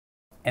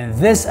In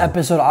this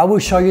episode, I will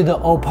show you the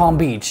Eau Palm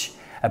Beach,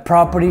 a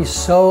property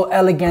so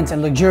elegant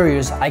and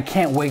luxurious, I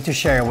can't wait to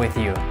share it with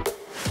you.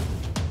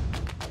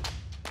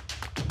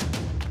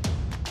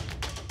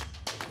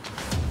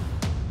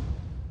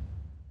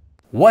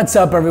 What's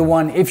up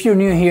everyone? If you're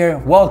new here,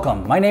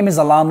 welcome. My name is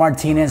Alain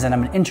Martinez and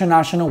I'm an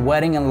international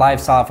wedding and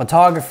lifestyle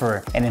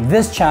photographer. And in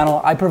this channel,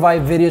 I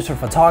provide videos for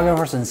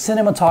photographers and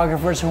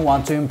cinematographers who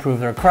want to improve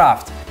their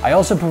craft. I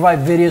also provide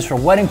videos for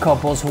wedding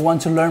couples who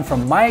want to learn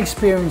from my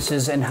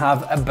experiences and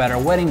have a better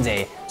wedding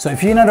day. So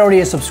if you're not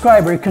already a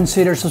subscriber,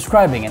 consider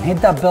subscribing and hit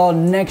that bell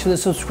next to the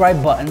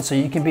subscribe button so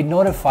you can be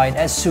notified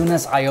as soon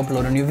as I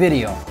upload a new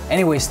video.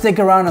 Anyway, stick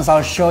around as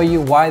I'll show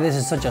you why this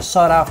is such a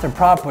sought after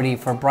property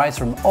for brides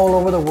from all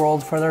over the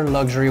world for their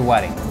luxury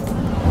wedding.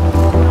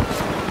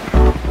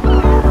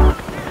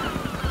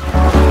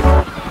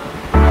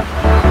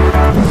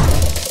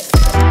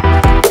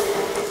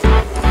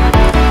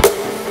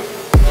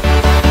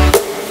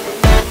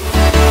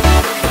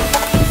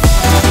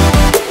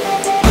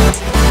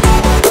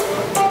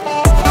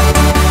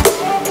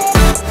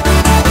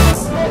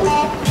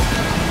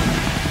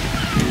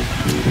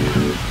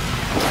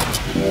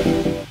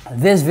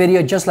 This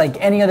video, just like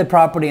any other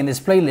property in this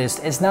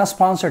playlist, is not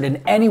sponsored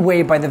in any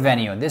way by the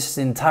venue. This is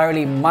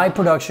entirely my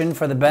production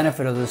for the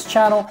benefit of this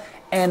channel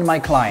and my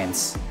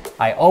clients.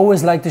 I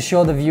always like to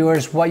show the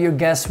viewers what your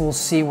guests will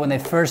see when they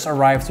first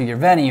arrive to your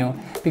venue,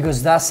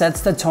 because that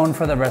sets the tone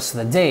for the rest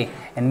of the day.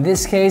 In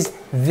this case,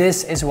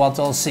 this is what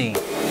they'll see.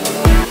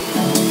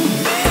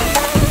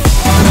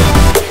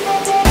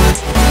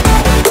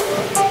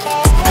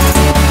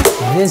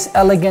 This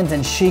elegant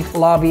and chic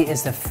lobby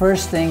is the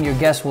first thing your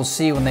guests will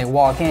see when they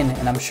walk in,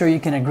 and I'm sure you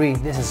can agree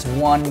this is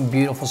one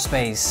beautiful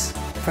space.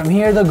 From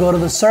here they'll go to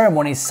the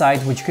ceremony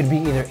site, which could be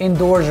either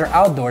indoors or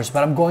outdoors,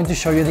 but I'm going to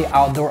show you the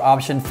outdoor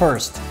option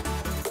first.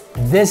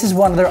 This is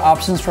one of their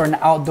options for an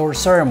outdoor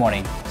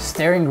ceremony.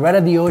 Staring right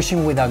at the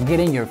ocean without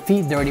getting your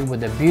feet dirty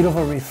with the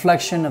beautiful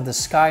reflection of the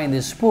sky in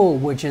this pool,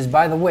 which is,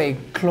 by the way,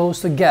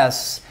 closed to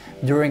guests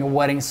during a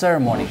wedding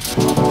ceremony.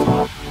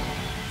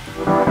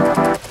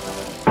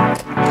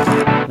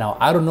 Now,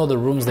 I don't know the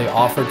rooms they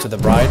offer to the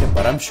bride,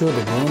 but I'm sure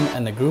the groom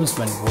and the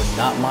groomsmen would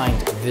not mind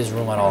this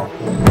room at all.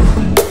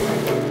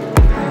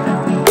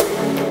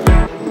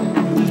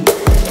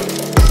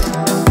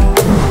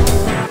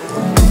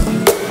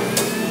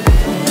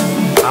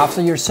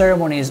 After your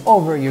ceremony is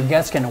over, your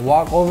guests can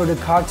walk over to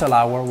cocktail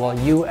hour while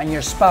you and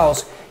your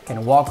spouse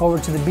can walk over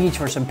to the beach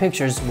for some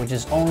pictures, which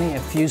is only a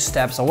few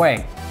steps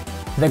away.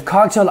 The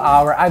cocktail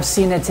hour, I've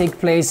seen it take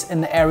place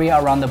in the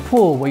area around the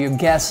pool where your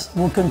guests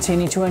will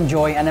continue to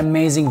enjoy an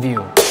amazing view.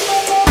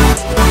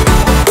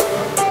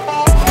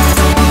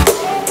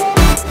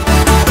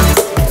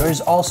 There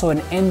is also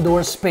an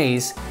indoor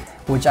space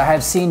which I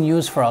have seen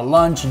used for a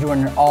lunch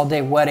during an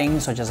all-day wedding,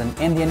 such as an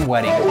Indian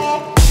wedding.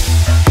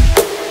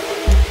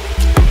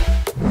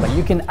 But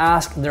you can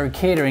ask their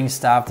catering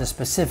staff the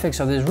specifics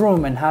of this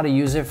room and how to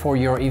use it for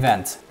your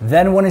event.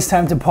 Then when it's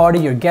time to party,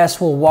 your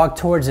guests will walk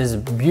towards this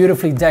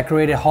beautifully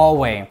decorated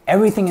hallway.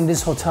 Everything in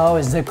this hotel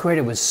is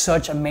decorated with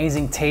such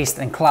amazing taste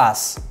and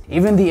class.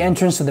 Even the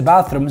entrance to the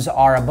bathrooms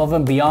are above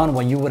and beyond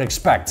what you would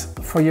expect.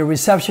 For your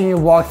reception, you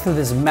walk through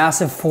this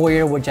massive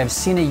foyer, which I've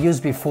seen it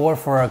used before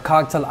for a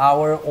cocktail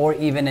hour or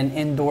even an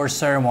indoor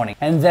ceremony.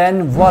 And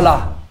then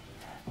voila!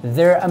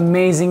 Their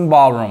amazing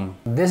ballroom.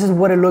 This is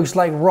what it looks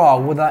like raw,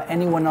 without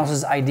anyone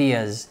else's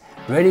ideas.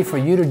 Ready for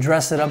you to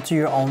dress it up to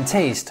your own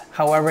taste.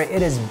 However,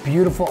 it is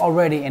beautiful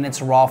already in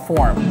its raw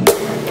form.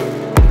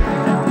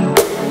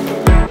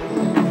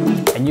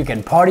 And you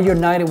can party your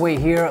night away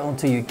here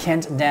until you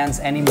can't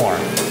dance anymore.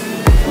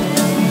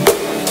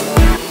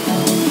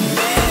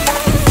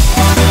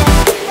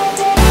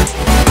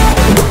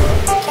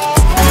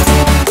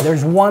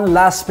 There's one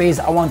last space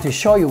I want to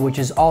show you, which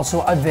is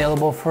also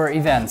available for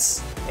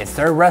events. It's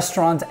their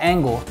restaurant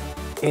angle.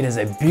 It is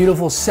a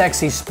beautiful,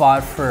 sexy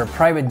spot for a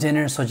private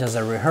dinner, such as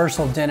a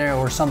rehearsal dinner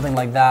or something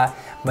like that.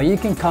 But you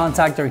can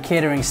contact their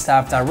catering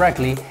staff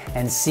directly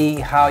and see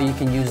how you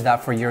can use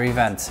that for your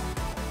event.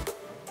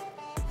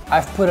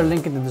 I've put a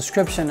link in the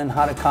description on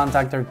how to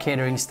contact their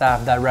catering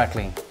staff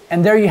directly.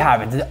 And there you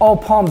have it, the Eau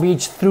Palm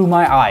Beach through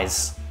my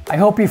eyes. I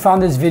hope you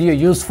found this video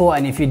useful,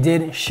 and if you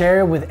did,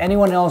 share it with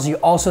anyone else you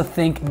also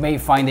think may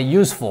find it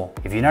useful.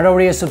 If you're not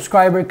already a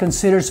subscriber,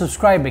 consider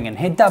subscribing and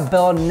hit that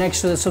bell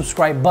next to the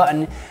subscribe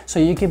button so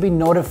you can be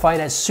notified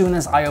as soon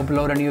as I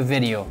upload a new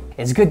video.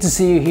 It's good to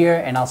see you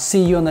here, and I'll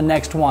see you on the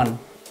next one.